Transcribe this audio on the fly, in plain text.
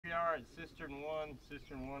Alright, cistern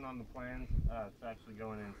one on the plans. It's actually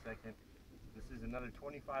going in second. This is another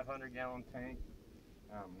 2,500 gallon tank.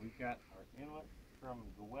 We've got our inlet from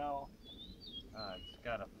the well. It's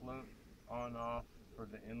got a float on off for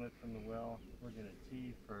the inlet from the well. We're going to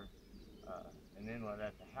tee for an inlet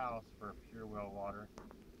at the house for pure well water.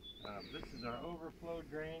 This is our overflow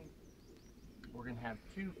drain. We're going to have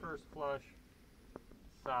two first flush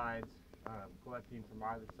sides collecting from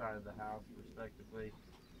either side of the house respectively,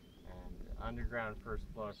 and underground first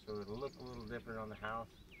flush, so it'll look a little different on the house.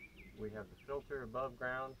 We have the filter above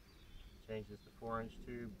ground, changes to 4-inch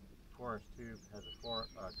tube. 4-inch tube has a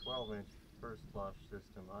 12-inch first flush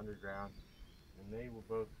system underground, and they will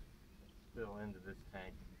both spill into this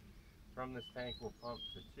tank. From this tank we'll pump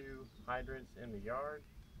to two hydrants in the yard.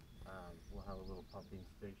 We'll have a little pumping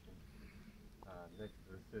station next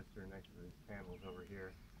to the cistern, next to these panels over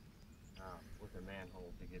here, with a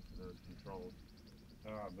manhole to get to those controls.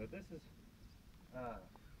 But this is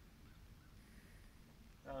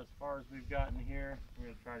as far as we've gotten here. We're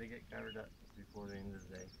going to try to get covered up before the end of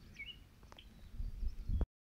the day.